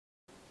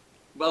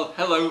Well,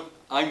 hello,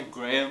 I'm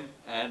Graham,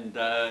 and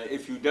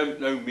if you don't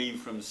know me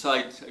from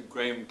sight,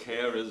 Graham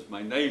Kerr is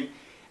my name,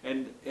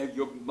 and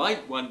you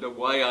might wonder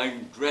why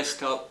I'm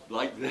dressed up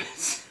like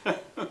this.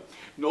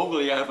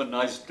 Normally I have a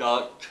nice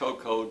dark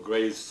charcoal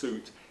grey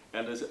suit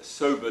and a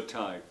sober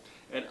tie,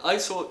 and I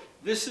thought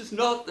this is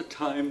not the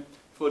time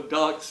for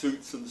dark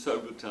suits and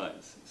sober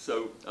ties,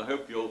 so I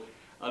hope you'll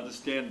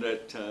understand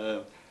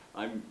that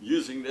I'm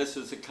using this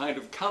as a kind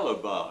of colour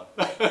bar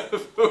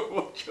for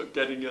what you're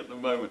getting at the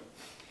moment.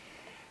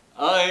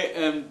 I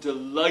am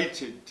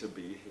delighted to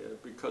be here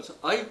because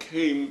I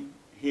came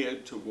here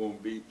to Warm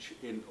Beach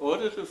in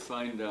order to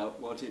find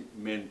out what it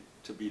meant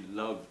to be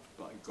loved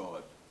by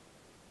God,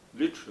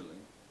 literally,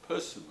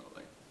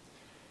 personally,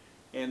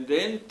 and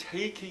then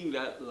taking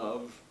that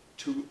love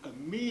to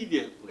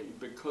immediately,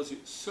 because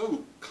it's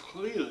so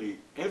clearly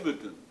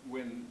evident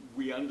when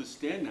we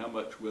understand how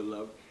much we're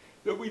loved,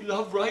 that we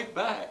love right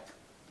back.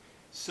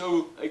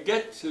 So I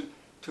get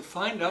to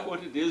find out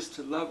what it is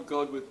to love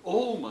God with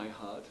all my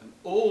heart and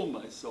all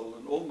my soul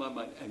and all my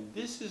mind. And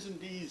this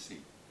isn't easy.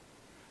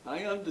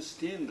 I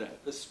understand that,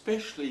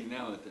 especially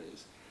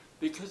nowadays,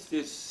 because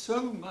there's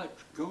so much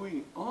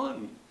going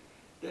on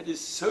that is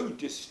so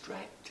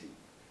distracting.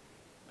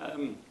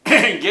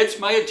 It gets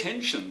my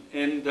attention,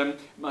 and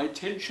my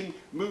attention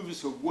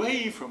moves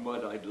away from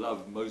what I'd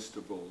love most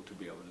of all to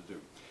be able to do.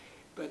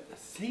 But the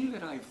thing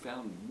that I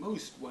found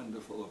most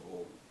wonderful of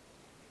all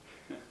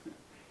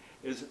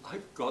is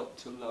I've got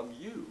to love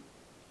you.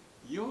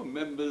 You're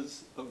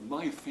members of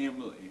my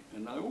family,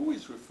 and I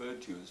always refer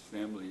to you as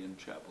family in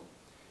chapel,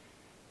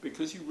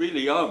 because you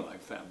really are my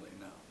family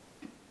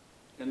now.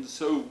 And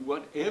so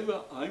whatever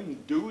I'm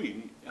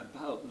doing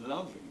about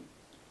loving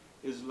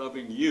is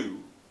loving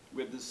you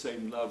with the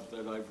same love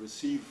that I've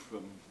received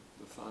from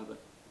the Father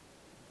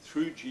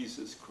through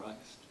Jesus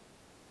Christ.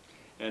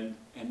 And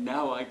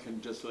now I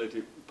can just let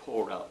it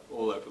pour out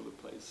all over the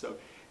place. So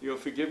you'll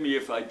forgive me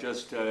if I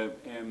just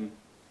am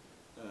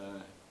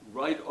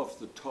right off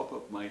the top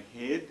of my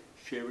head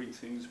sharing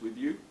things with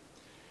you,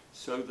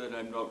 so that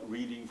I'm not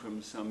reading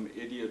from some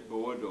idiot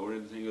board or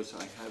anything else.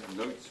 I have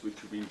notes which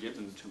have been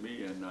given to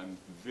me, and I'm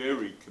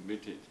very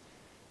committed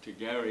to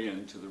Gary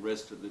and to the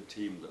rest of the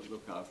team that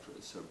look after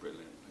us so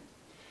brilliantly.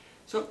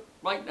 So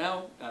right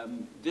now,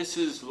 this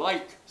is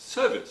like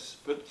service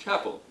for the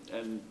chapel,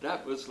 and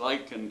that was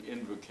like an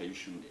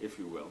invocation, if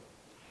you will.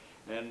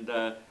 And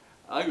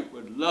I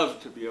would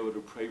love to be able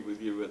to pray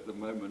with you at the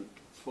moment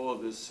for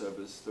this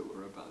service that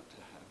we're about to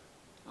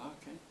have.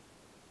 Okay,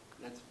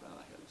 let's bow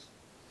our heads.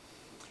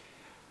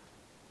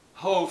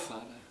 Oh,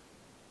 Father,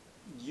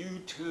 you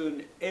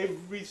turn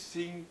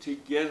everything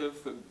together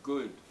for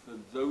good for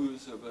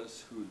those of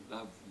us who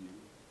love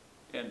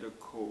you and are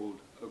called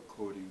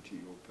according to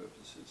your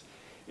purposes.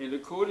 And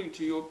according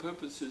to your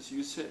purposes,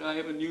 you said, I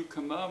have a new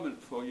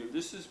commandment for you.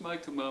 This is my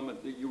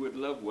commandment, that you would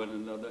love one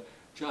another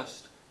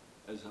just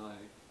as I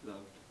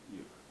loved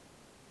you.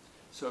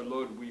 So,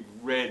 Lord, we've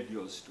read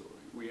your story.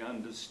 We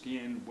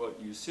understand what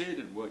you said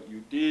and what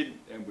you did,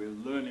 and we're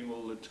learning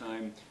all the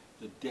time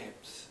the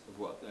depths of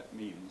what that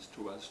means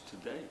to us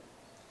today.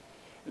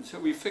 And so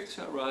we fix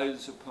our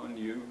eyes upon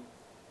you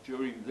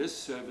during this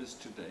service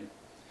today,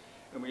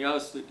 and we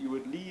ask that you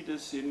would lead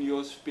us in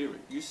your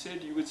Spirit. You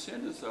said you would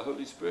send us the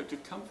Holy Spirit to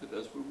comfort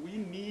us, but we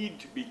need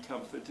to be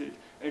comforted,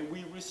 and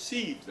we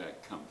receive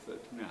that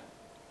comfort now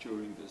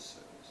during this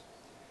service.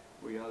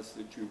 We ask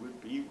that you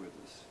would be with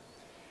us,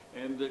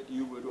 and that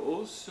you would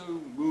also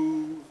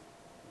move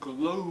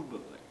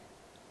globally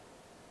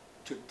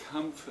to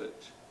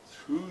comfort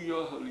through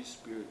your Holy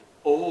Spirit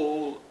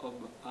all of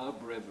our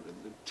brethren,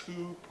 the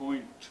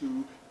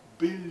 2.2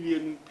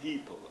 billion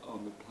people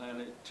on the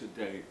planet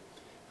today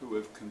who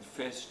have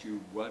confessed you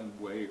one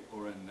way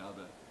or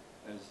another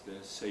as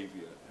their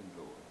Savior and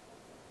Lord.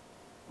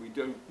 We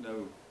don't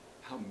know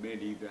how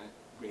many that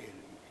really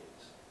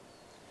is,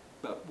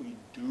 but we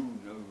do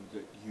know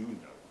that you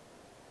know,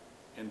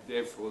 and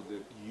therefore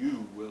that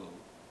you will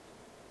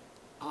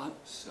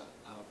answer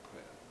our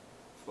prayer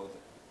for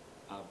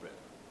our brethren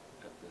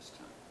at this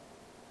time.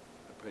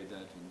 I pray that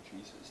in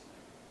Jesus'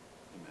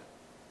 name. Amen.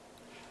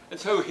 And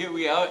so here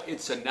we are.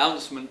 It's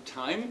announcement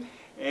time.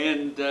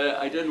 And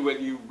I don't know whether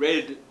you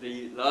read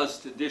the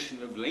last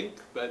edition of Link,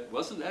 but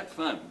wasn't that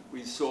fun?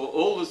 We saw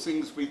all the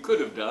things we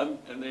could have done,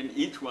 and then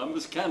each one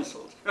was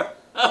cancelled.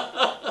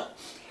 I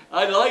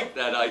like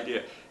that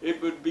idea.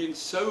 It would have been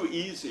so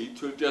easy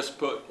to have just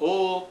put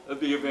all of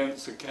the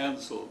events are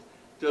cancelled,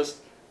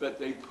 but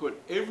they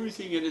put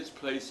everything in its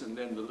place and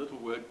then the little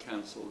word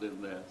cancelled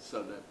in there,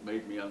 so that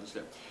made me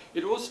understand.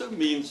 It also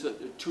means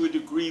that to a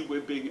degree we're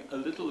being a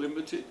little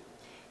limited.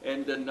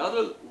 And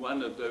another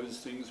one of those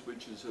things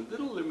which is a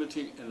little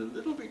limiting and a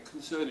little bit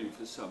concerning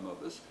for some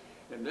of us,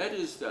 and that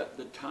is that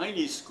the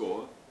tiny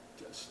store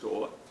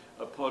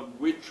upon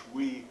which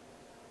we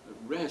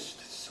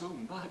rest so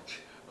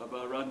much of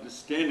our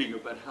understanding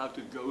about how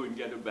to go and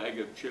get a bag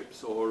of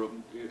chips or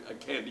a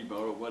candy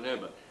bar or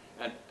whatever,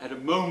 at a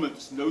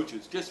moment's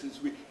notice, just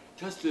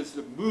as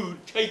the mood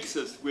takes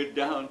us, we're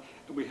down,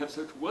 and we have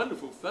such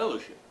wonderful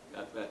fellowship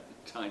at that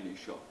tiny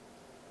shop.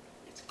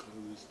 It's it's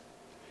closed.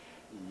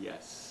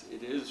 Yes,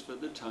 it is for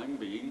the time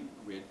being.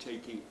 We're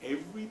taking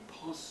every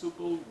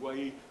possible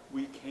way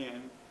we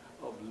can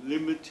of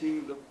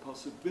limiting the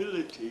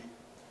possibility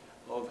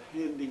of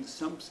handing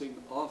something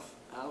off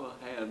our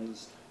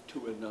hands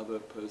to another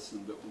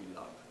person that we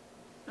love.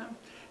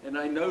 And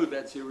I know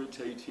that's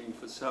irritating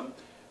for some,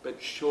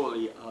 but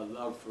surely our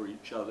love for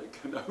each other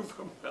can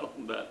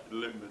overwhelm that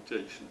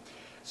limitation.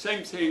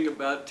 Same thing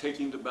about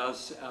taking the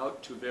bus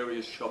out to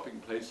various shopping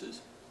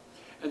places.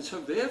 And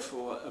so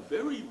therefore, a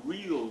very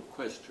real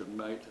question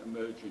might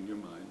emerge in your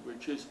mind,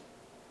 which is,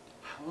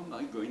 how am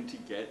I going to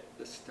get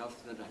the stuff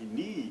that I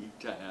need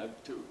to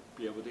have to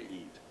be able to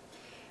eat?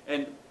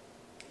 And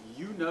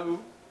you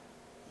know,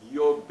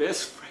 your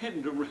best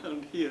friend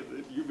around here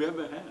that you've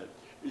ever had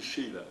is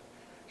Sheila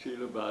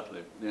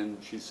Bartlett, and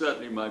she's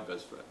certainly my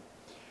best friend.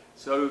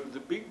 So the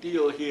big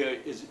deal here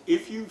is,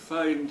 if you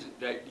find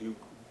that you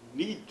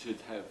need to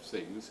have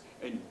things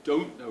and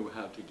don't know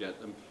how to get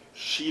them,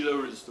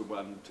 Sheila is the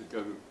one to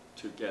go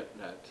to get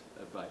that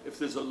advice. If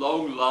there's a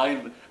long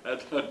line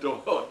at her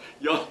door,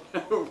 you'll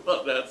know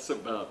what that's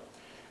about.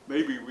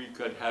 Maybe we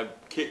could have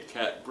Kit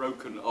Kat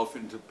broken off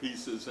into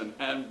pieces and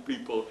hand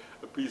people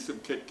a piece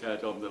of Kit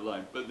Kat on the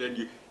line, but then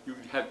you'd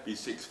have to be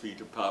 6 feet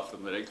apart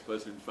from the next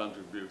person in front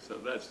of you, so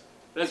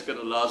that's going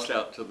to last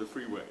out to the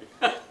freeway.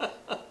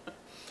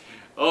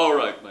 All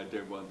right, my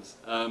dear ones.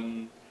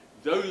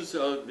 Those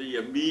are the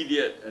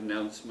immediate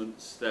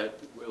announcements that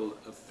will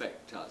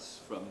affect us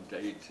from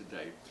day to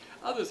day.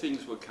 Other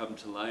things will come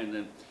to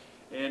line,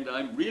 and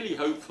I'm really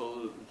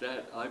hopeful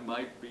that I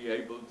might be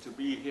able to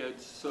be here to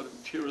sort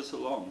of cheer us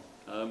along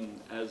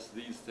as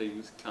these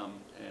things come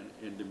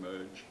and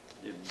emerge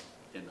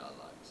in our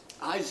lives.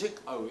 Isaac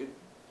Owen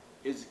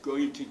is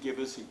going to give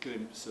us a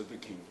glimpse of the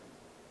kingdom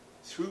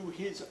through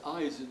his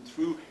eyes and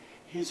through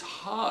his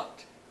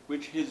heart,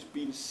 which has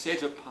been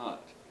set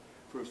apart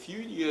for a few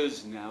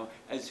years now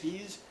as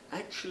he's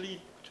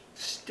actually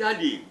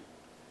studying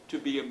to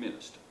be a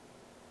minister.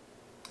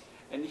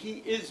 And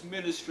he is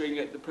ministering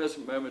at the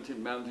present moment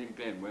in Mountain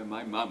Glen, where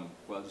my mum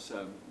was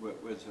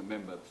a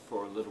member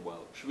for a little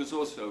while. She was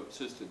also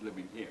assisted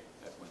living here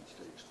at one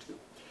stage too.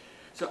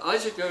 So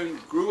Isaac Owen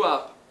grew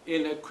up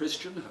in a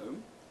Christian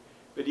home,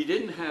 but he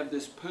didn't have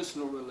this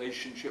personal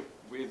relationship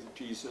with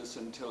Jesus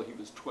until he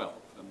was 12.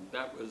 And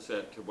that was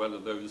at one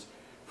of those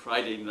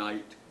Friday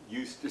night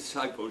youth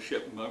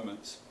discipleship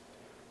moments.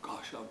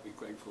 Gosh, I'll be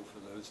grateful for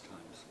those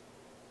times.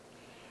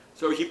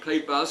 So he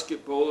played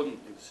basketball, and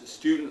he was a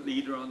student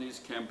leader on his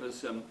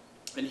campus, and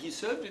he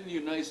served in the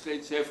United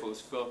States Air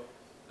Force for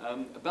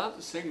about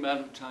the same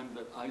amount of time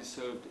that I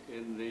served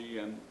in the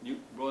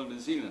Royal New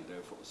Zealand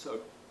Air Force. So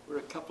we're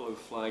a couple of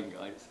flying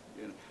guys.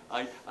 You know,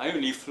 I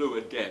only flew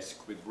a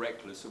desk with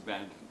reckless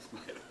abandon, by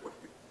the way.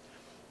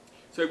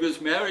 So he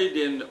was married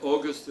in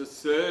August the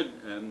 3rd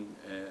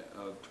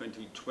of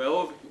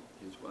 2012.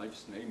 His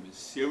wife's name is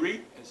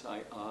Siri,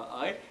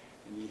 S-I-R-I,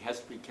 and he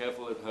has to be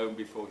careful at home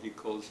before he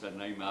calls her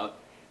name out,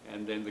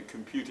 and then the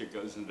computer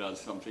goes and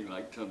does something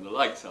like turn the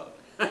lights out.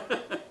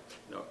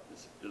 No,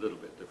 it's a little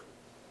bit different.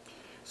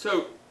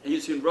 So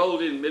he's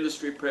enrolled in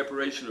ministry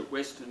preparation at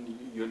Western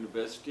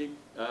University,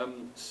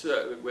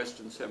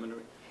 Western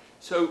Seminary.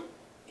 So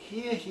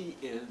here he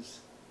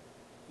is.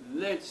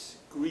 Let's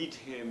greet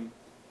him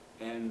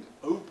and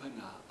open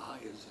our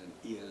eyes and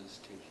ears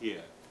to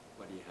hear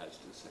what he has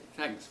to say.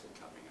 Thanks for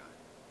coming out.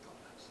 God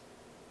bless.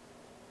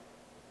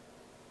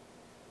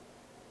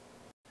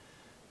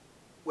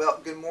 Well,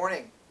 good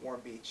morning,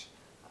 Warm Beach.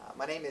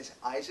 My name is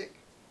Isaac,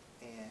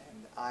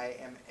 and I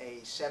am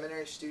a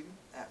seminary student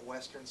at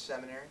Western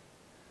Seminary.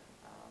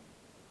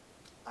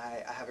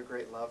 I have a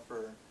great love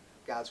for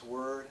God's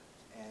Word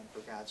and for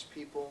God's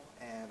people,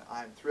 and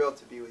I'm thrilled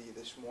to be with you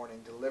this morning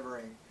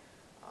delivering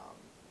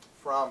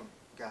from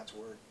God's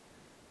Word.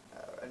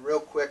 And real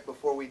quick,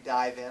 before we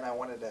dive in, I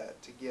wanted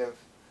to give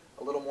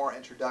a little more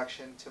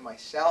introduction to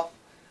myself.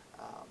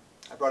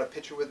 I brought a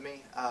picture with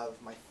me of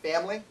my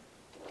family.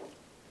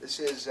 This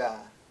is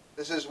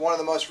one of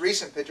the most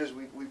recent pictures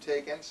we've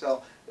taken.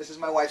 So this is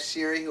my wife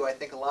Siri, who I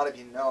think a lot of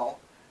you know.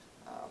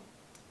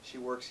 She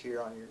works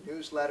here on your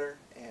newsletter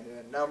and in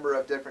a number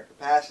of different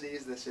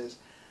capacities. This is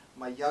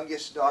my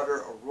youngest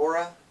daughter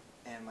Aurora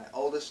and my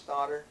oldest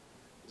daughter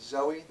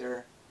Zoe.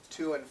 They're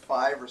 2 and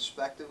 5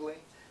 respectively.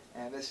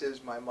 And this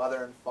is my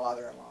mother and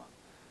father-in-law.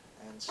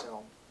 And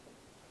so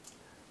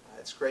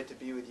it's great to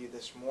be with you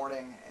this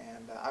morning,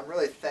 and I'm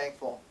really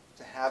thankful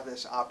to have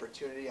this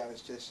opportunity. I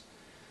was just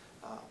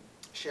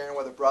sharing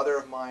with a brother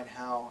of mine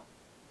how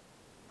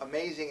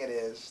amazing it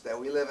is that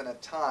we live in a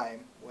time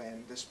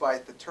when,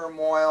 despite the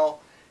turmoil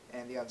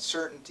and the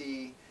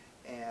uncertainty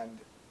and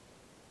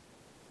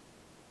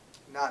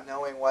not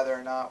knowing whether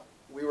or not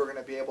we were going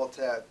to be able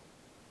to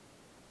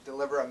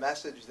deliver a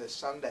message this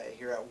Sunday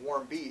here at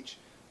Warm Beach,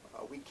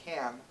 we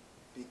can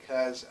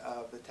because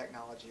of the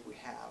technology we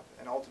have,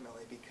 and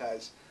ultimately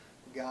because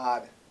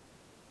God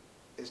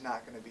is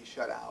not going to be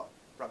shut out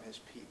from His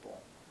people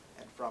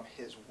and from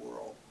His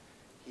world.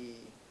 He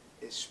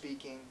is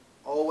speaking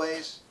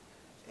always,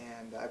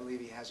 and I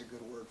believe He has a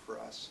good word for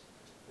us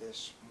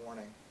this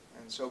morning.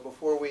 And so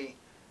before we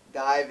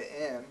dive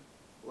in,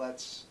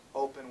 let's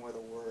open with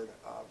a word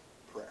of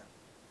prayer.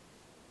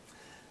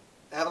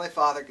 Heavenly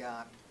Father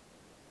God,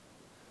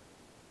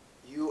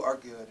 you are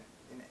good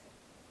in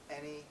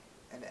any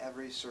and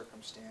every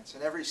circumstance.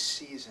 In every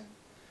season,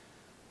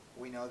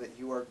 we know that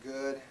you are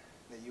good,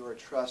 that you are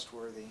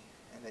trustworthy,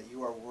 and that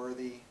you are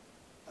worthy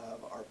of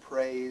our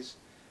praise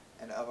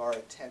and of our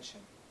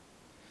attention.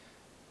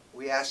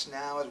 We ask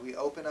now as we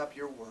open up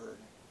your word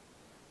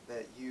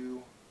that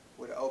you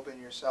would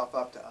open yourself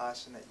up to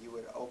us and that you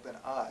would open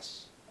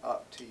us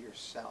up to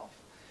yourself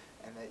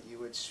and that you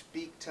would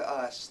speak to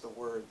us the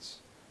words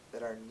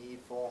that are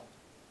needful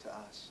to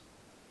us,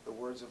 the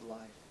words of life.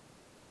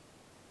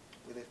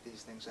 We lift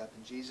these things up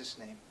in Jesus'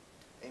 name.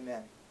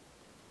 Amen.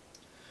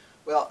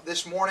 Well,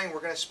 this morning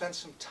we're going to spend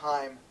some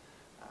time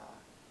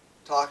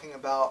talking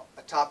about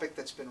a topic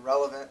that's been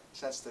relevant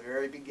since the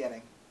very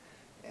beginning,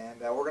 and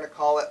we're going to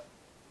call it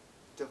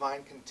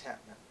divine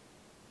contentment,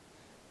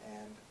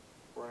 and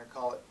we're going to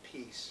call it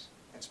peace,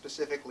 and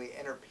specifically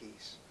inner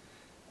peace.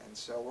 And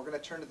so we're going to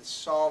turn to the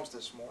Psalms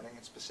this morning,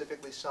 and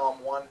specifically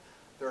Psalm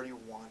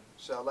 131.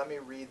 So let me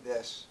read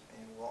this,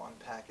 and we'll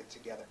unpack it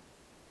together.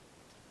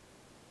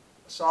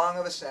 A song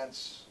of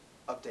ascents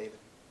of David.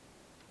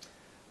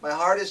 My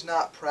heart is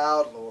not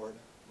proud, Lord.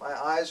 My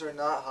eyes are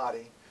not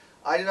haughty.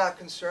 I do not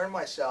concern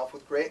myself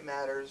with great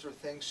matters or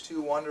things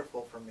too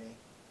wonderful for me.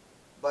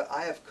 But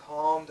I have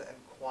calmed and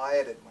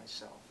quieted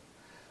myself.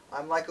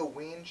 I'm like a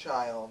weaned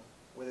child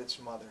with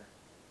its mother.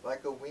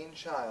 Like a weaned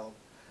child,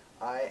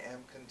 I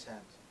am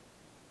content.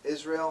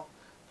 Israel,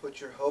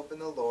 put your hope in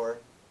the Lord,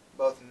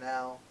 both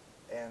now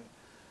and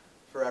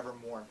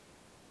forevermore.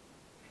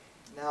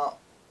 Now,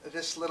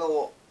 this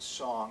little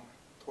song,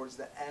 towards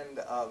the end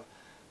of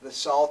the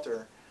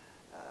Psalter,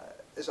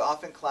 is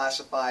often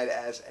classified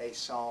as a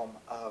psalm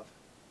of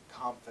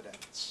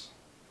confidence.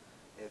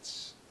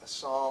 It's a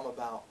psalm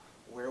about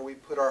where we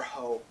put our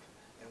hope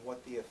and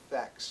what the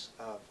effects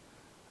of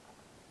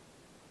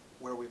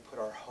where we put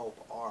our hope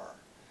are.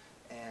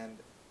 And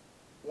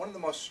one of the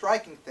most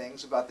striking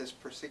things about this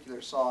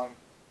particular song,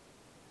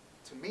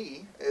 to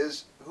me,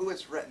 is who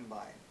it's written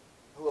by,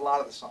 who a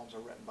lot of the psalms are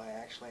written by,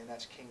 actually, and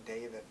that's King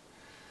David.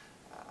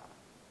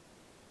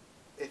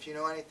 If you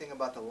know anything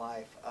about the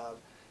life of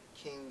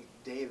King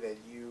David,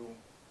 you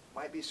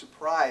might be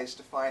surprised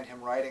to find him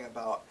writing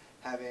about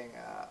having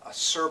a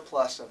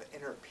surplus of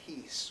inner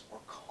peace or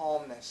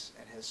calmness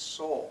in his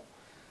soul.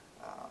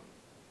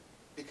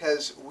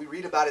 Because we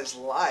read about his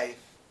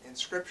life in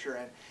Scripture,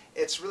 and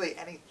it's really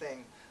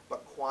anything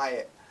but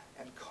quiet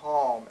and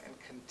calm and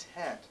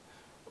content,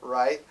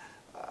 right?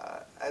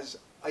 As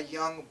a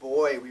young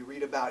boy, we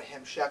read about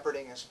him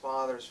shepherding his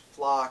father's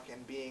flock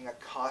and being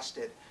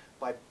accosted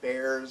by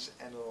bears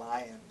and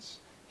lions.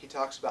 He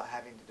talks about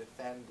having to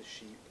defend the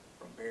sheep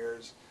from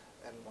bears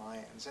and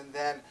lions. And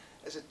then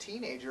as a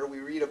teenager, we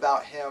read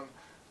about him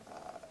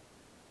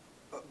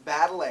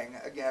battling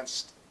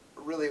against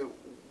really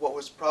what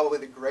was probably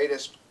the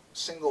greatest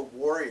single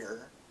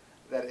warrior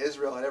that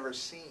Israel had ever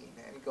seen,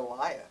 in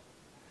Goliath.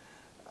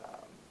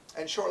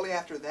 And shortly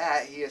after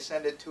that, he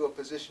ascended to a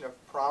position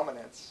of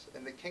prominence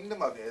in the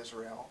kingdom of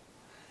Israel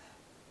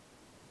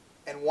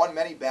and won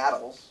many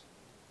battles,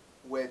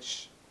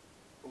 which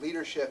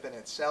leadership in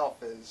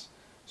itself is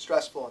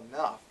stressful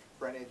enough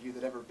for any of you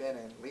that have ever been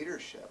in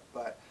leadership.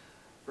 But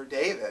for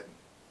David,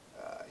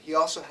 he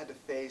also had to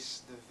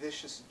face the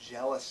vicious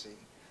jealousy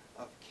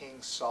of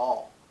King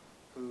Saul,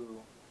 who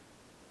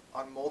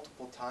on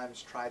multiple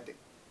times tried to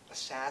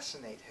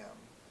assassinate him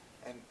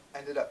and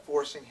ended up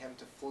forcing him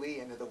to flee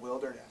into the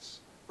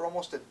wilderness. For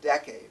almost a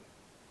decade,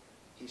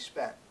 he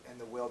spent in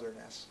the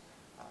wilderness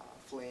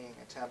fleeing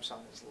attempts on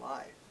his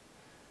life.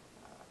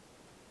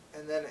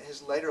 And then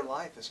his later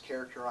life is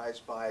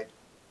characterized by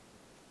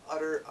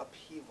utter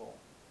upheaval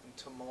and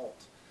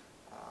tumult,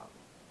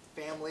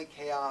 family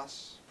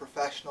chaos,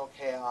 professional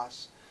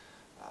chaos.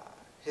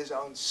 His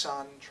own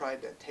son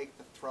tried to take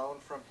the throne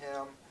from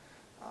him,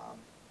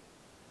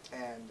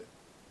 and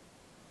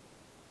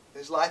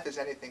his life is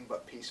anything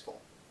but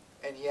peaceful.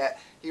 And yet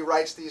he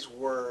writes these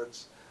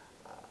words,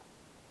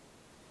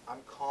 I'm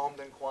calmed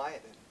and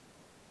quieted.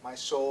 My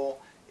soul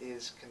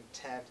is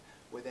content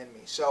within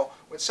me. So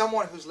when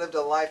someone who's lived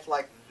a life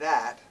like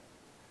that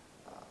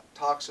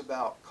talks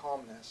about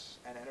calmness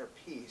and inner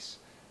peace,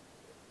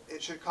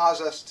 it should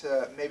cause us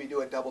to maybe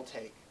do a double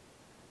take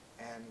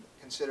and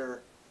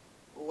consider,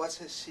 well, what's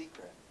his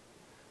secret?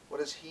 What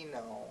does he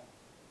know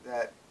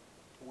that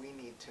we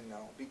need to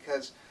know?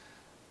 Because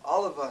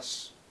all of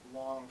us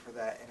long for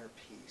that inner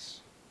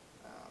peace.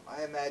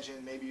 I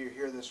imagine maybe you're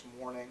here this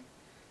morning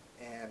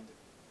and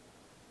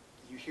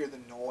you hear the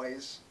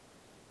noise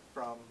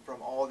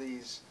from all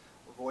these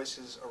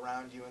voices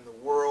around you in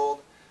the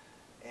world,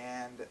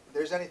 and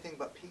there's anything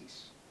but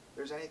peace.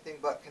 There's anything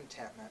but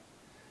contentment.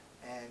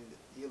 And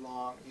you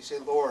say,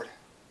 Lord,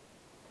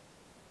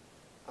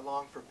 I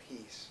long for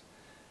peace.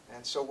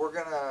 And so we're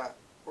gonna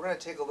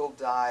take a little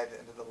dive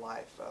into the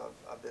life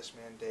of this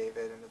man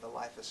David, into the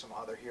life of some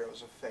other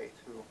heroes of faith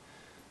who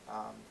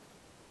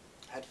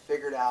had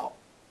figured out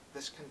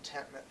this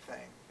contentment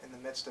thing in the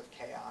midst of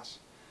chaos.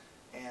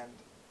 And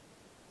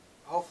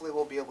hopefully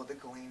we'll be able to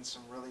glean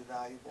some really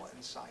valuable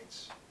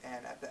insights.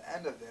 And at the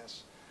end of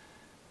this,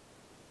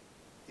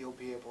 you'll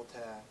be able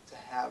to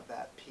have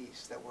that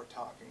peace that we're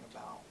talking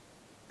about.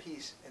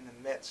 Peace in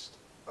the midst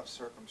of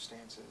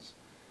circumstances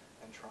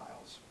and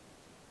trials.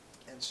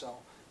 And so,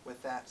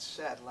 with that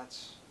said,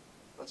 let's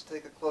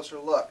take a closer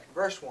look.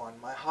 Verse 1,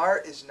 my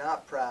heart is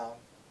not proud.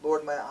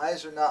 Lord, my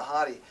eyes are not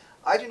haughty.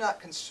 I do not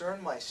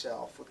concern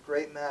myself with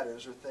great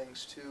matters or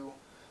things too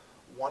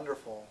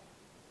wonderful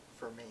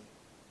for me.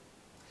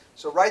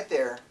 So right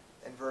there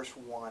in verse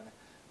 1,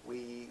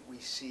 we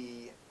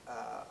see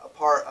a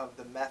part of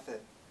the method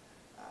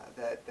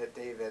that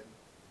David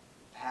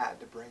had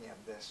to bring him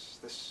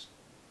this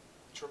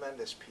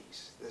tremendous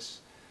peace,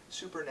 this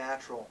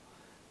supernatural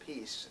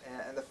peace.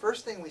 And the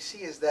first thing we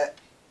see is that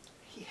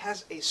he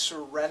has a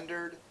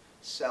surrendered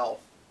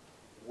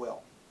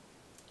self-will.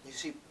 You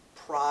see,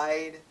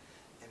 pride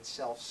and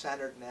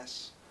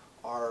self-centeredness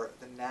are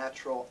the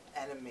natural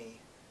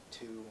enemy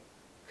to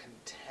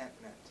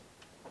contentment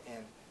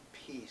and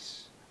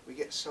peace. We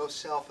get so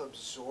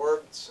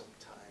self-absorbed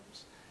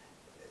sometimes.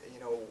 You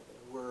know,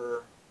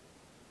 we're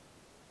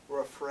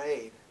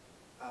afraid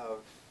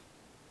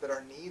that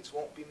our needs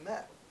won't be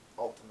met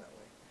ultimately.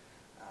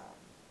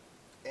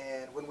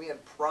 And when we in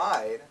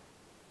pride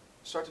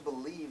start to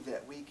believe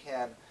that we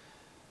can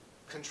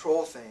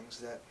control things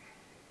that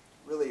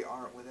really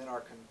aren't within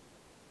our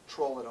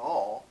control at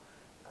all,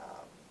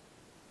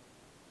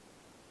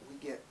 we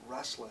get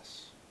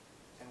restless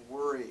and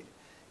worried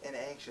and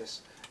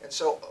anxious. And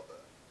so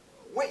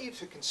I want you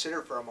to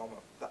consider for a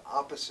moment the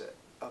opposite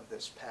of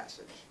this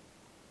passage.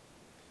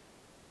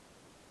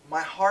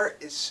 My heart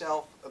is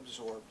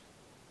self-absorbed.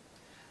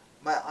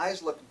 My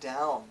eyes look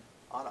down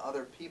on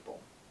other people.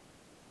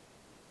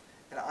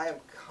 And I am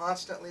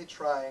constantly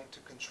trying to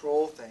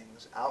control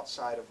things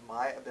outside of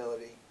my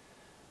ability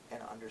and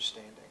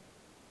understanding.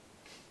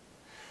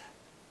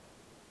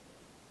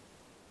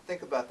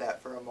 Think about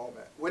that for a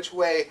moment. Which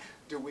way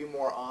do we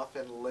more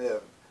often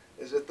live?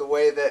 Is it the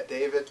way that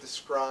David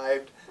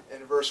described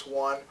in verse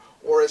 1,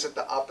 or is it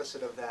the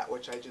opposite of that,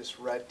 which I just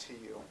read to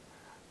you?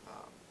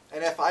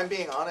 And if I'm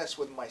being honest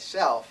with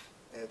myself,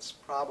 it's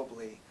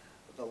probably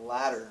the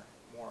latter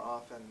more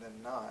often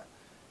than not.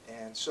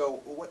 And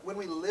so when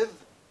we live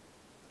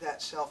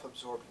that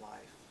self-absorbed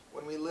life,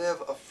 when we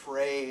live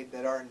afraid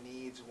that our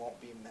needs won't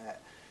be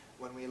met,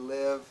 when we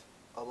live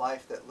a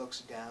life that looks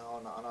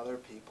down on other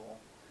people,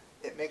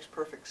 it makes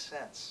perfect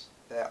sense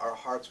that our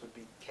hearts would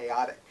be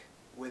chaotic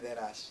within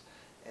us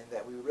and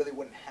that we really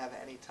wouldn't have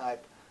any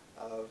type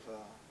of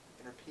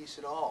inner peace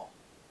at all.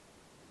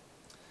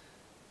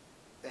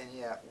 And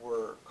yet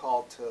we're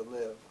called to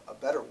live a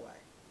better way.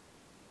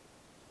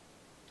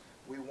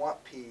 We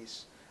want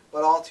peace,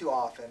 but all too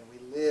often we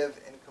live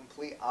in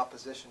complete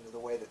opposition to the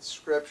way that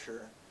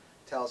Scripture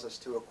tells us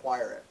to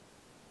acquire it.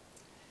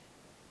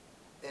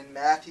 In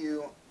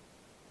Matthew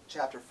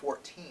chapter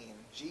 14,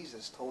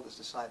 Jesus told his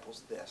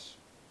disciples this: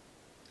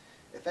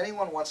 if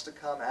anyone wants to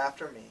come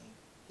after me,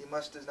 he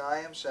must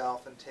deny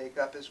himself and take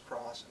up his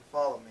cross and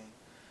follow me.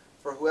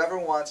 For whoever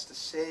wants to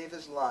save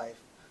his life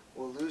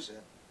will lose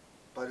it,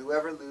 but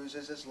whoever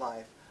loses his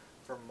life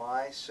for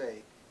my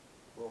sake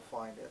will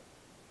find it.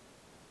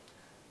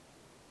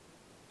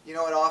 You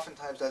know, it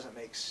oftentimes doesn't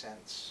make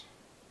sense,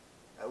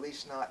 at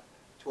least not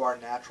to our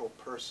natural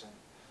person,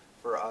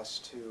 for us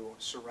to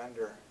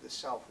surrender the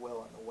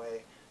self-will in the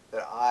way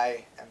that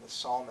I and the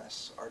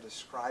psalmists are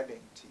describing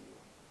to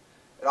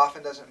you. It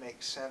often doesn't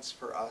make sense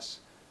for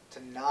us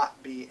to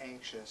not be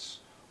anxious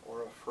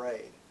or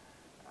afraid.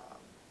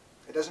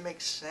 It doesn't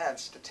make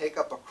sense to take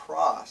up a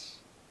cross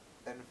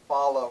and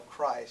follow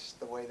Christ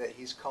the way that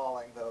he's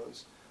calling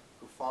those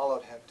who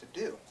followed him to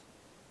do.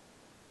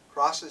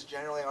 Crosses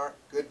generally aren't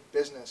good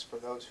business for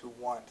those who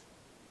want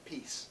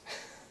peace.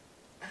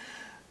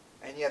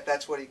 And yet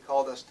that's what he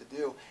called us to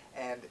do.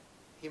 And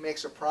he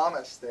makes a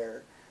promise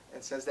there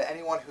and says that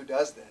anyone who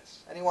does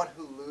this, anyone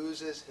who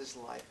loses his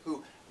life,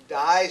 who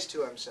dies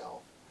to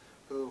himself,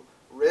 who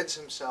rids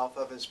himself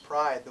of his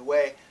pride the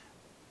way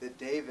that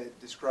David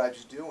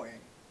describes doing,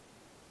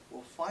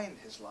 will find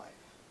his life.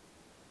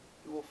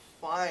 He will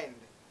find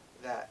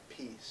that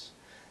peace.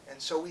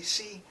 And so we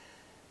see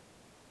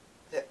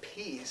that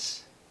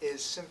peace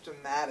is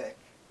symptomatic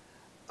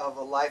of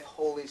a life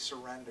wholly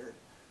surrendered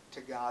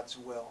to God's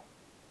will.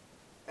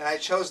 And I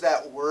chose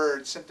that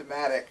word,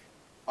 symptomatic,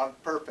 on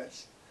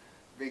purpose,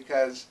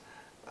 because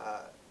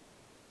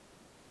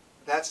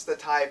that's the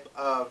type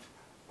of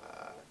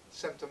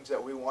symptoms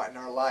that we want in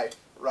our life,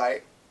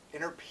 right?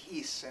 Inner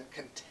peace and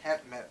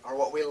contentment are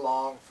what we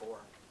long for.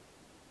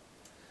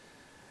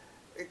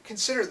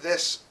 Consider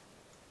this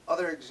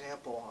other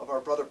example of our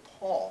brother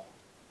Paul,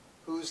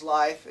 whose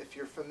life, if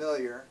you're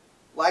familiar,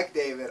 like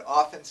David,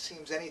 often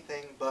seems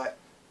anything but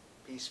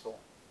peaceful.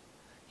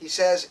 He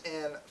says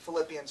in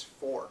Philippians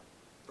 4,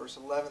 verse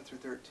 11 through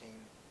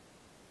 13,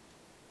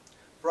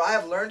 "For I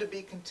have learned to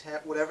be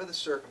content whatever the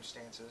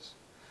circumstances.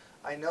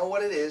 I know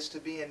what it is to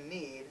be in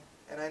need,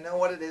 and I know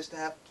what it is to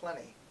have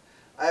plenty.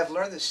 I have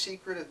learned the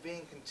secret of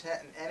being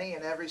content in any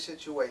and every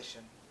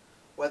situation,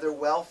 whether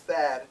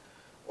well-fed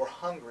or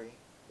hungry,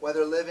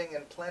 whether living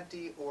in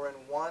plenty or in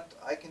want.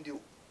 I can do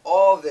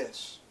all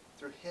this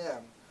through Him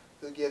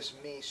who gives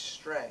me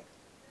strength.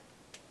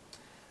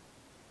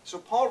 So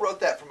Paul wrote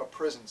that from a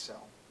prison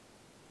cell.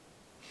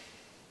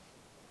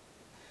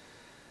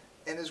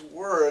 And his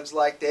words,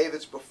 like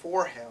David's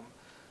before him,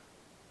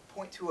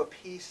 point to a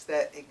peace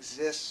that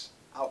exists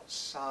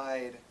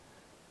outside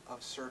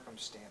of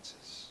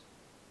circumstances.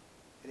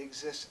 It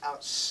exists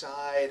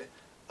outside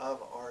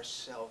of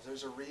ourselves.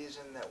 There's a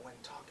reason that when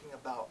talking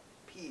about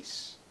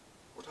peace,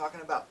 we're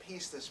talking about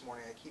peace this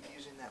morning. I keep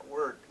using that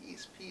word,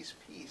 peace, peace,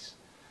 peace.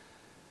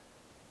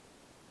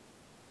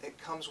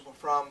 It comes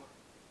from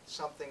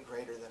something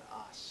greater than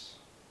us.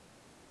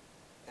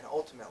 And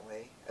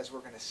ultimately, as we're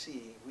going to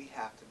see, we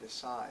have to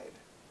decide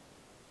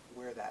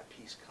where that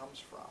peace comes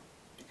from.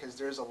 Because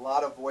there's a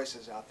lot of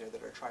voices out there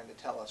that are trying to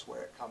tell us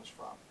where it comes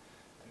from.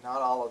 And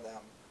not all of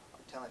them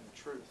are telling the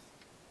truth.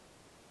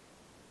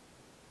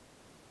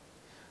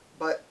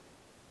 But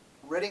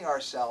ridding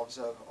ourselves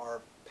of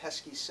our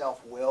pesky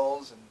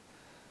self-wills and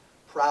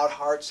proud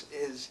hearts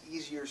is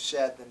easier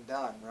said than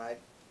done, right?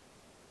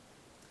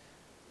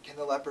 Can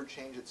the leopard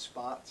change its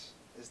spots,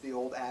 is the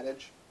old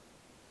adage.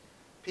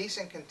 Peace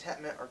and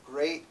contentment are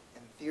great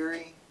in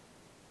theory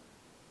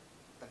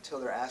until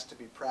they're asked to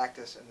be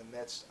practiced in the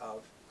midst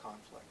of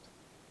conflict.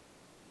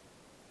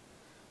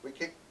 We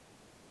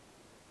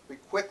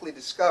quickly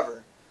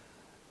discover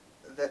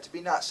that to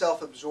be not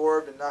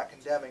self-absorbed and not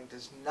condemning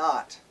does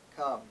not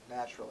come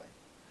naturally.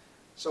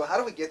 So how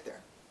do we get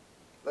there?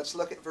 Let's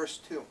look at verse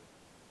 2.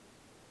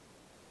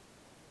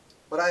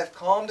 But I have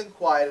calmed and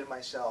quieted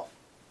myself.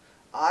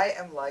 I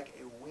am like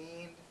a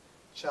weaned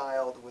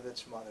child with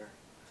its mother.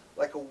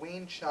 Like a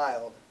weaned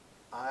child,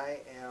 I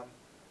am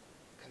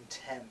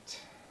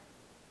content.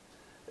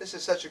 This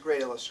is such a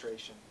great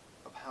illustration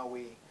of how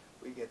we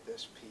get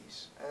this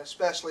peace. And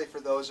especially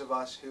for those of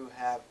us who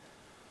have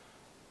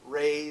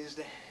raised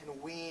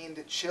and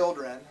weaned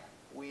children,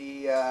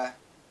 we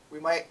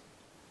might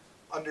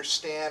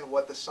understand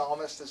what the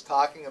psalmist is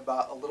talking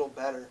about a little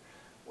better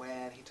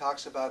when he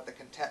talks about the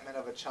contentment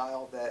of a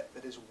child that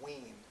is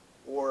weaned.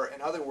 Or,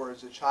 in other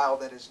words, a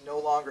child that is no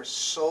longer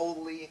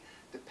solely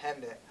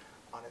dependent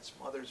on its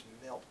mother's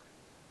milk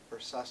for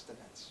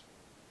sustenance.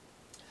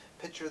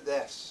 Picture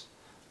this.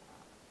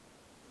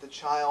 The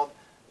child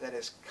that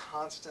is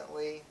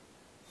constantly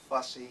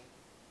fussy,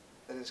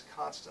 that is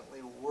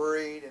constantly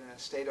worried and in a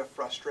state of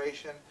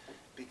frustration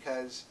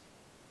because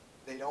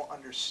they don't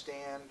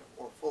understand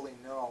or fully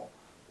know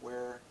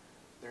where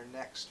their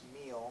next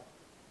meal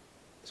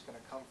is going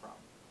to come from.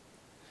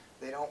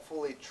 They don't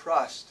fully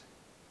trust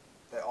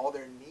that all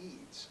their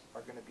needs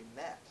are going to be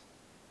met.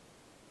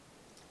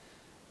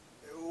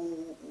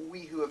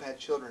 We who have had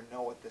children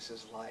know what this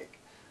is like.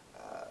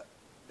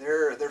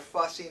 Their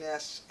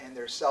fussiness and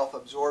their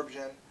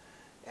self-absorption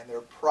and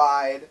their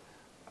pride,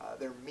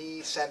 their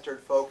me-centered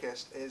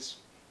focus is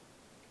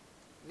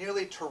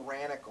nearly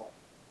tyrannical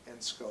in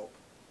scope.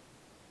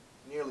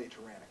 Nearly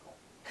tyrannical.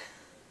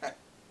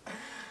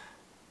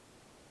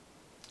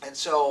 And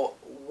so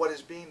what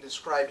is being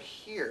described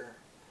here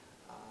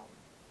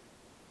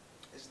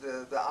is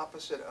the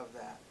opposite of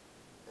that.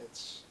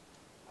 It's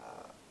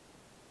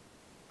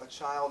a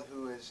child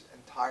who is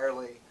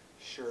entirely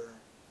sure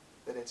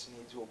that its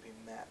needs will be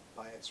met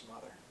by its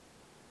mother.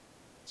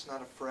 It's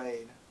not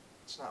afraid.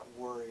 It's not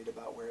worried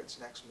about where its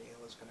next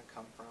meal is going to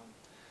come from.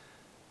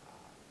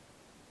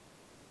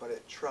 But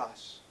it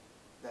trusts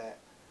that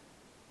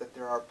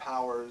there are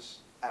powers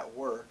at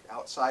work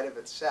outside of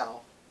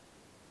itself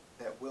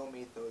that will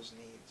meet those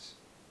needs,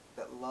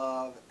 that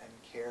love and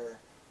care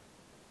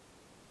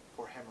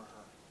for him or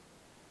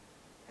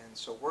her. And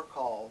so we're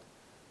called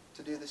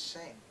to do the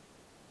same.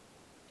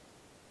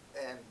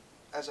 And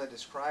as I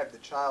described, the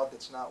child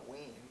that's not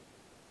weaned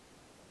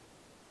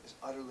is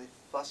utterly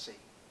fussy.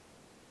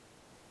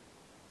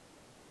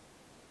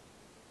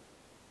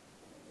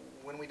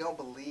 When we don't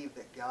believe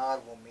that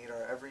God will meet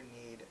our every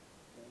need,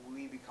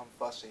 we become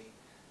fussy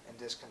and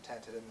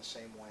discontented in the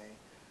same way.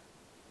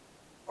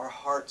 Our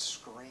hearts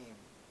scream,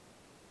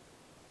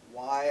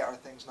 why are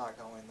things not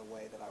going the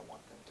way that I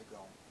want them to go?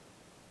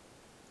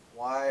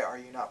 Why are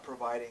you not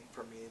providing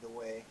for me the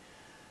way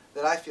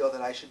that I feel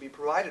that I should be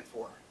provided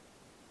for?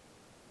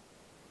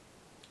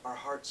 Our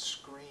hearts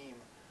scream,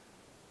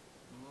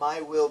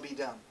 my will be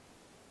done,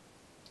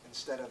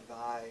 instead of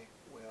thy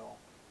will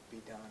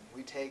be done.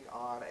 We take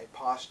on a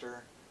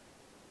posture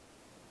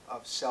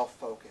of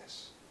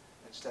self-focus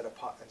instead of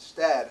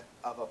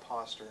a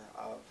posture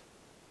of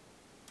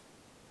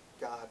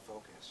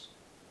God-focus,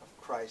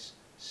 of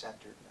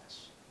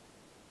Christ-centeredness.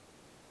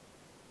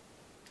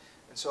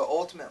 And so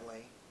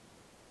ultimately,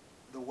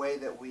 the way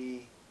that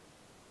we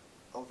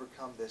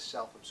overcome this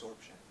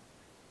self-absorption,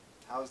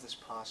 how is this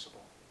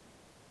possible?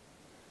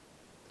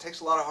 It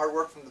takes a lot of hard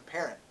work from the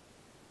parent,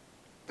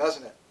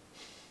 doesn't it?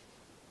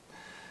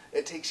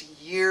 It takes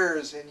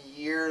years and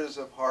years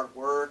of hard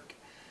work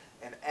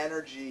and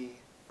energy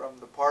from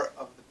the part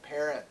of the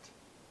parent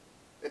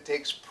It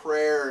takes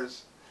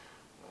prayers.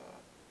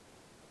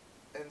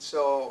 And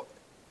so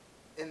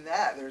in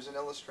that, there's an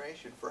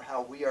illustration for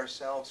how we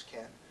ourselves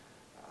can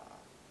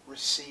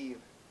receive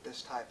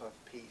this type of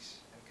peace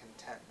and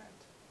contentment.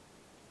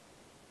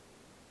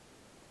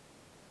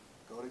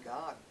 Go to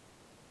God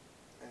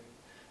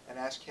and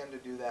ask Him to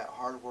do that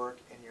hard work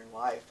in your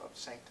life of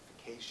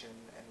sanctification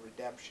and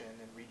redemption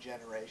and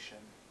regeneration.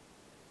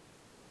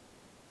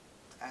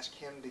 Ask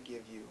Him to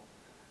give you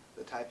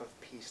the type of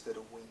peace that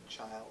a weaned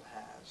child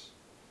has.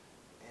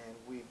 And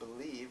we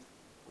believe,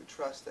 we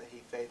trust that He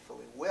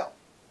faithfully will.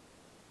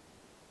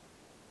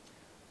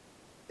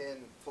 In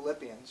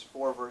Philippians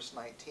 4 verse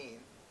 19,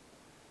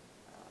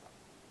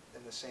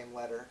 in the same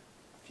letter,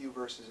 a few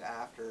verses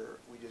after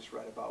we just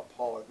read about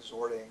Paul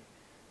exhorting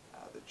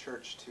the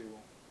church to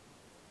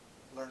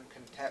learn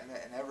contentment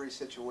in every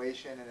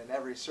situation and in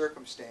every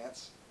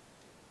circumstance,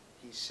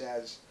 he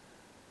says,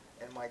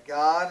 "And my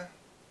God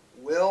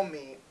will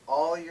meet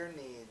all your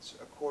needs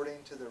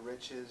according to the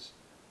riches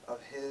of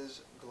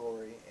His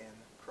glory in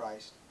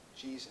Christ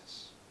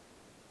Jesus."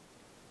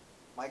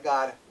 My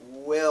God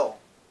will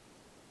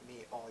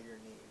meet all your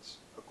needs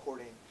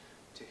according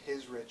to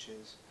His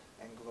riches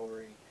and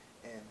glory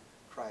in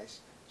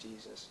Christ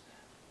Jesus.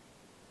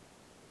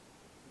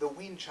 The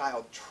weaned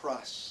child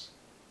trusts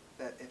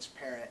that its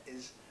parent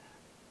is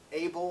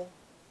able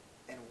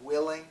and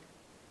willing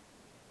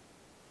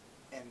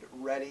and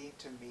ready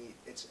to meet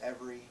its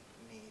every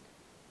need.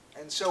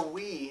 And so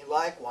we,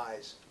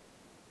 likewise,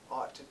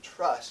 ought to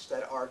trust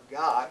that our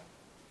God,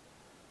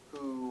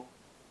 who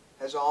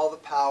has all the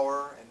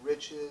power and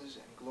riches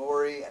and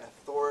glory and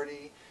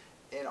authority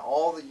in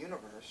all the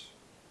universe,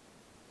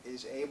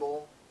 is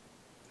able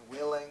and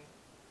willing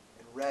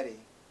and ready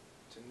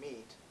to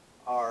meet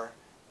our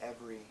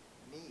every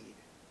need.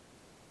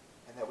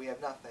 And that we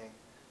have nothing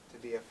to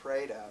be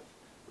afraid of.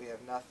 We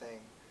have nothing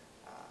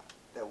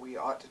that we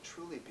ought to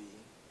truly be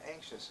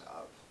anxious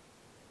of.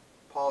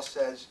 Paul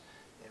says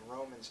in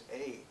Romans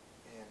 8,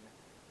 in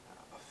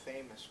a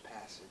famous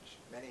passage,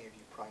 many of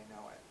you probably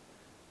know it,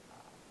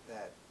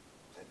 that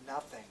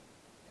nothing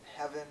in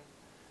heaven,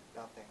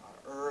 nothing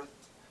on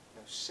earth,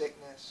 no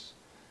sickness,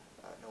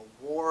 no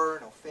war,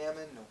 no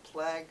famine, no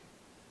plague,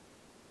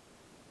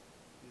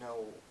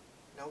 no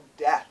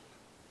death,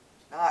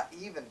 not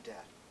even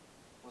death,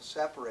 will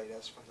separate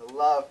us from the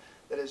love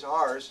that is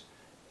ours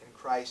in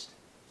Christ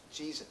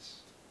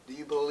Jesus. Do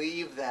you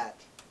believe that?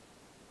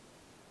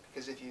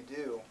 Because if you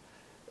do,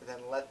 then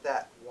let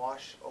that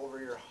wash over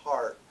your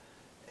heart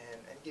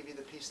and give you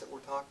the peace that we're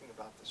talking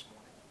about this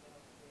morning.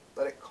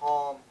 Let it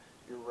calm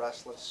your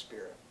restless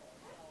spirit.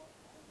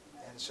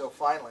 And so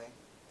finally,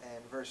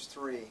 in verse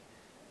 3,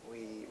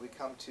 we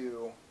come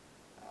to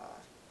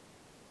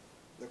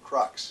the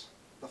crux,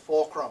 the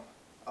fulcrum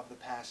of the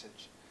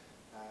passage.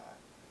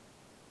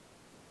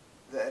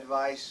 The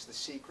advice, the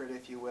secret,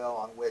 if you will,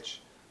 on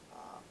which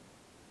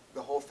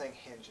the whole thing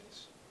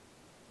hinges.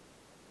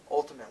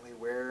 Ultimately,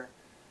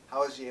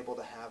 how is he able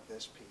to have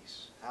this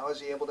peace? How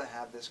is he able to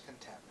have this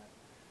contentment?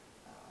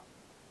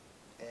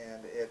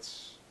 And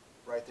it's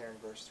right there in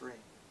verse 3.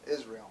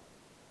 Israel,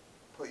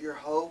 put your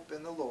hope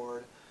in the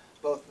Lord,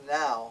 both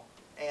now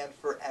and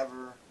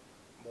forevermore.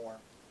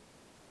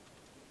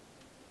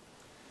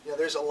 You know,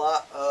 there's a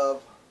lot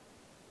of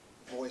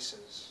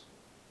voices,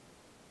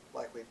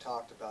 like we've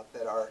talked about,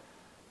 that are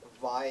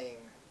vying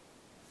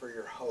for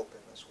your hope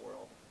in this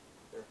world.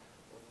 They're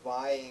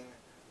vying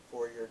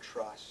for your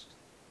trust.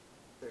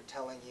 They're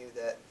telling you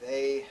that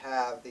they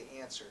have the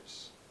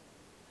answers.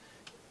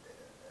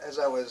 As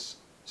I was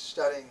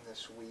studying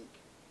this week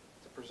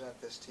to present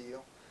this to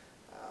you,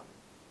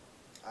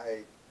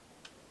 I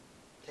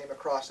came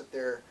across that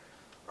there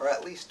are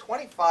at least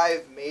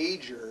 25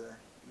 major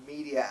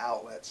media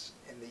outlets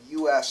in the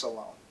U.S.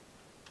 alone.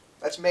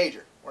 That's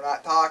major. We're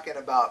not talking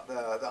about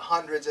the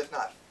hundreds, if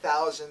not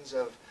thousands,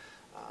 of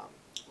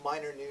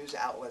minor news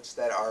outlets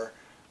that are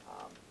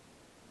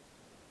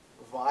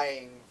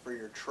vying for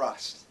your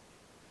trust.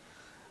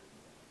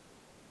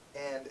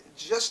 And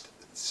just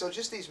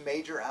these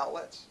major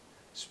outlets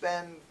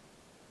spend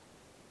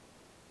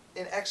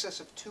in excess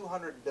of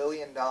 $200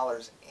 billion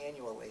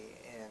annually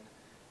in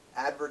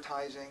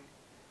advertising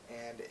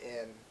and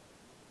in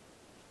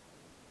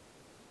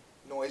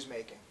noise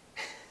making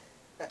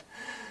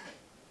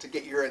to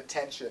get your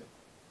attention,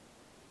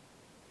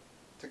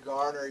 to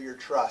garner your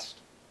trust.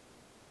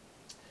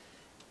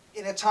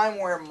 In a time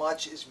where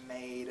much is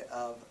made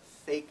of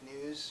fake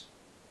news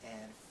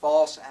and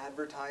false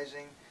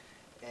advertising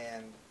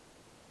and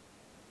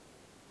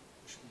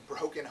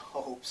broken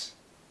hopes,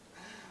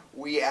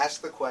 we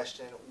ask the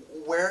question,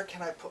 where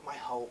can I put my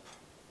hope?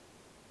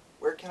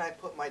 Where can I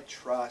put my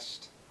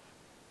trust?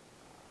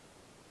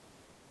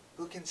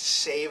 Who can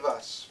save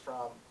us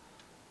from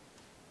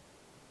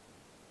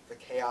the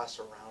chaos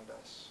around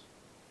us?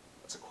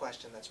 That's a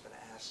question that's been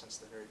asked since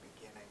the very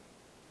beginning.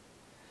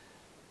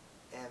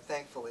 And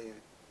thankfully,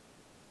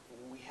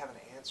 we have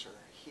an answer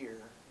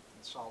here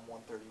in Psalm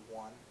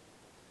 131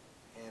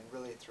 and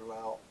really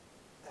throughout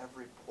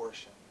every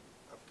portion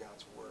of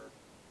God's Word.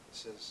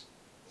 This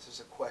is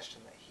a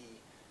question that He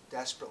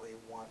desperately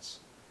wants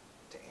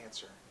to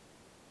answer.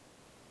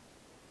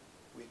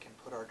 We can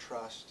put our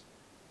trust,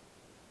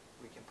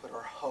 we can put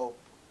our hope,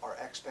 our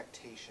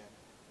expectation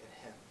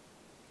in him,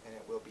 and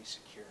it will be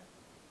secure.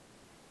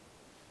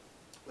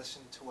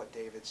 Listen to what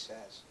David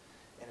says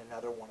in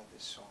another one of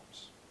his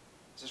psalms.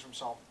 This is from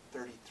Psalm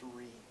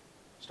 33,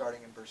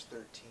 starting in verse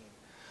 13.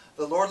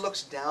 The Lord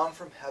looks down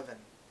from heaven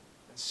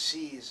and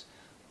sees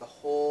the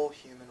whole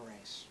human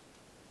race.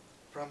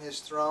 From his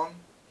throne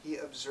he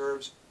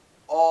observes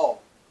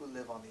all who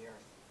live on the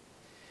earth.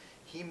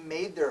 He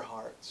made their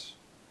hearts,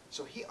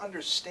 so he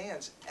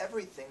understands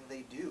everything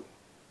they do.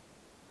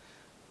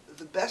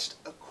 The best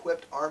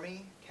equipped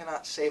army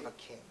cannot save a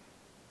king,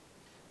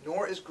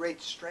 nor is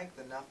great strength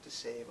enough to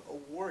save a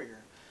warrior.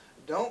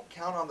 Don't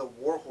count on the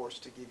war horse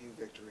to give you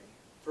victory.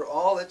 For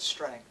all its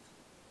strength,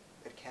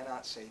 it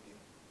cannot save you.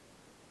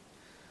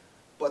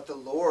 But the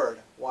Lord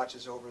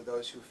watches over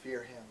those who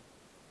fear him.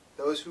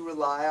 Those who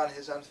rely on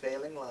his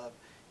unfailing love,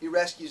 he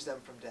rescues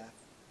them from death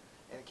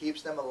and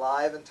keeps them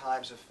alive in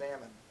times of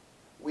famine.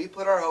 We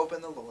put our hope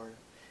in the Lord.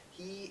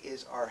 He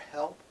is our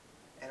help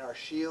and our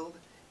shield.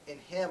 In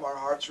him our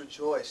hearts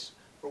rejoice,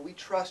 for we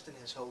trust in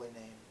his holy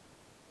name.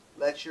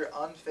 Let your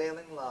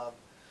unfailing love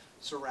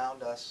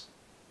surround us,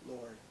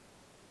 Lord,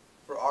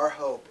 for our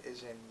hope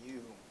is in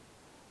you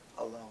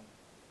alone.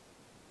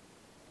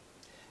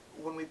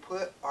 When we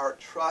put our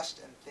trust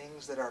in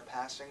things that are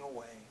passing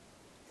away,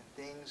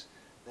 in things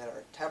that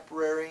are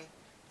temporary,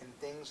 in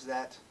things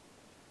that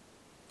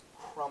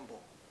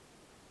crumble,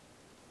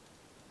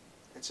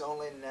 it's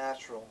only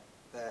natural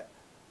that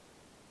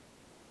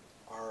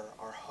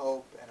our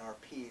hope and our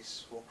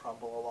peace will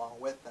crumble along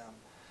with them.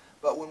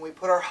 But when we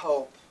put our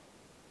hope,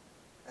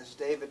 as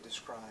David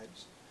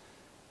describes,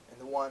 in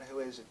the one who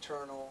is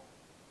eternal,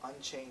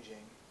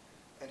 unchanging,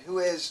 and who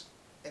is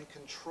in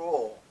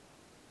control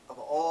of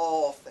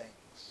all things,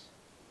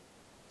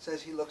 it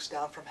says he looks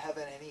down from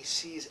heaven and he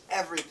sees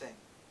everything.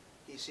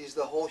 He sees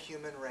the whole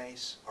human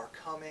race, our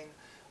coming,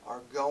 our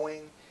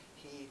going.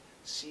 He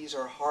sees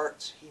our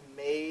hearts. He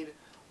made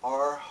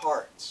our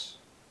hearts.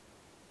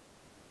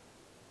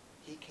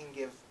 He can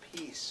give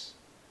peace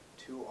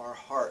to our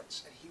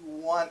hearts, and he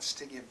wants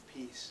to give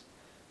peace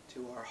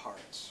to our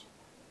hearts.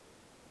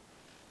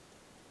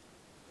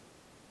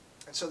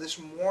 And so this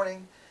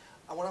morning,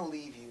 I want to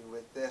leave you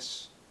with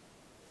this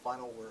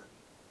final word.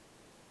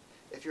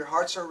 If your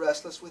hearts are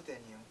restless within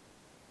you,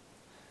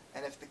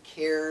 and if the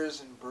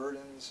cares and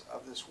burdens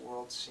of this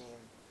world seem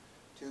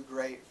too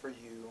great for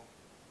you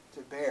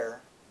to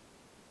bear,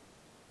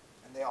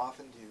 and they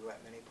often do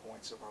at many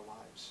points of our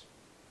lives,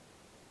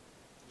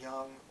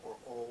 young or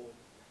old,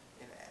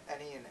 in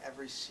any and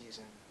every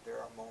season, there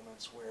are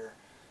moments where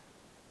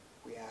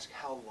we ask,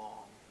 how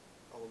long,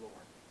 O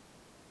Lord?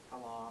 How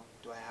long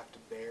do I have to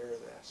bear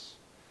this?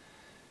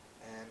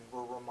 And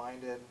we're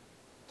reminded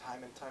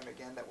time and time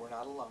again that we're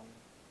not alone,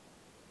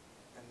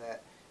 and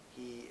that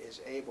he is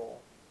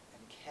able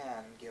and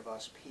can give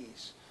us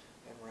peace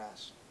and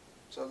rest.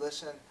 So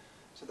listen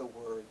to the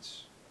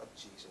words of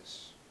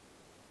Jesus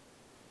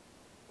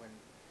when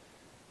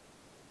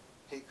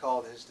he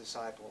called his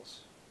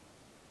disciples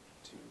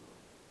to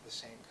the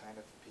same kind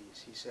of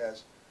peace. He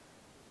says,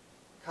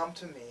 "Come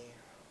to me,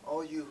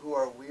 all you who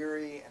are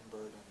weary and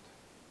burdened,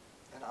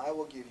 and I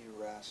will give you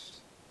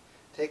rest.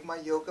 Take my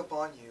yoke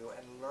upon you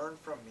and learn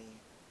from me,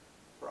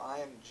 for I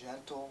am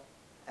gentle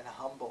and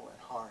humble in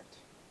heart,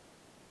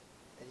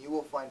 and you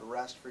will find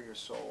rest for your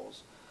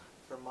souls.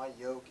 For my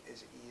yoke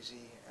is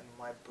easy and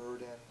my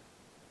burden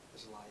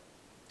is light."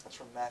 That's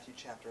from Matthew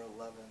chapter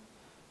 11,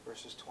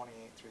 verses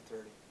 28 through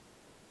 30.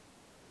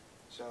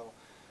 So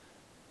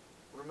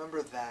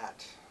remember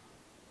that.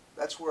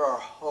 That's where our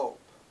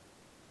hope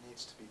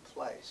needs to be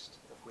placed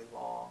if we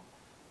long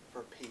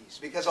for peace.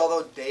 Because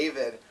although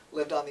David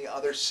lived on the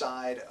other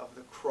side of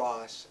the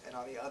cross and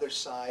on the other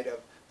side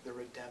of the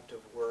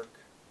redemptive work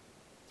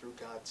through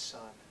God's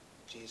Son,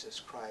 Jesus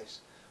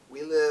Christ,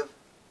 we live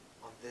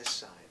on this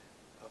side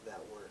of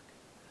that work.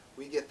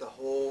 We get the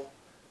whole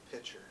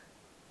picture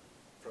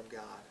from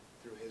God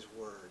through his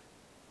word.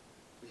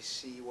 We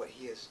see what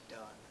he has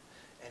done,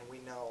 and we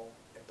know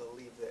and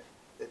believe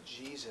that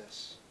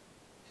Jesus,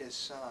 his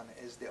Son,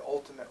 is the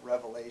ultimate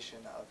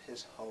revelation of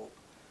his hope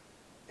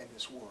in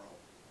this world.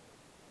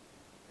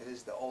 It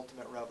is the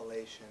ultimate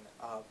revelation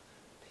of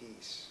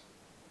peace.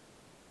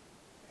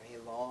 And he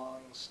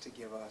longs to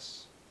give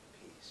us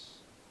peace.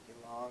 He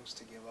longs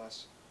to give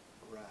us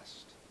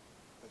rest,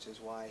 which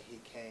is why he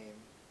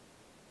came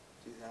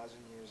 2,000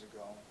 years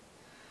ago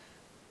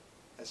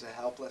as a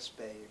helpless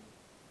babe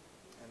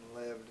and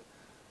lived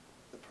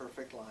the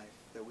perfect life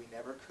that we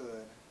never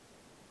could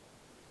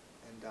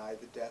and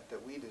died the death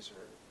that we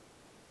deserve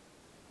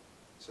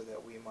so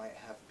that we might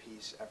have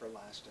peace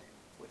everlasting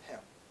with him.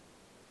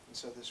 And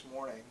so this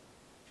morning,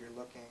 if you're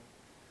looking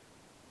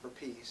for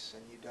peace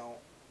and you don't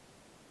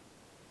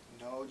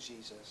know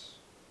Jesus,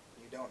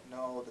 you don't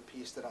know the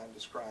peace that I'm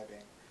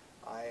describing,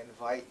 I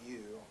invite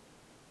you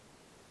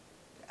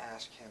to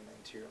ask him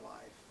into your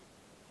life.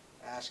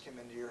 Ask him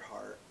into your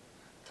heart.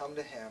 Come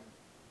to him,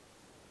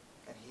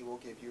 and he will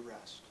give you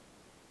rest.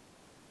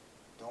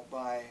 Don't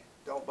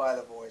buy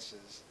the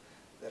voices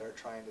that are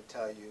trying to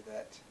tell you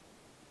that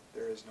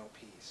there is no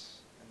peace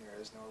and there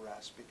is no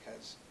rest,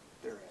 because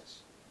there is.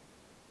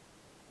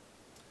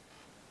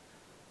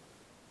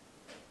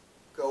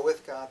 Go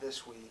with God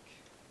this week.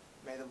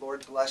 May the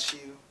Lord bless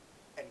you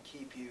and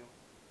keep you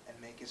and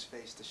make his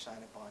face to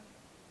shine upon you.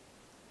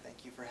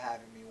 Thank you for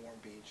having me, Warm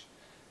Beach.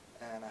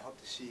 And I hope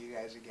to see you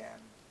guys again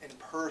in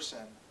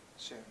person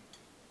soon.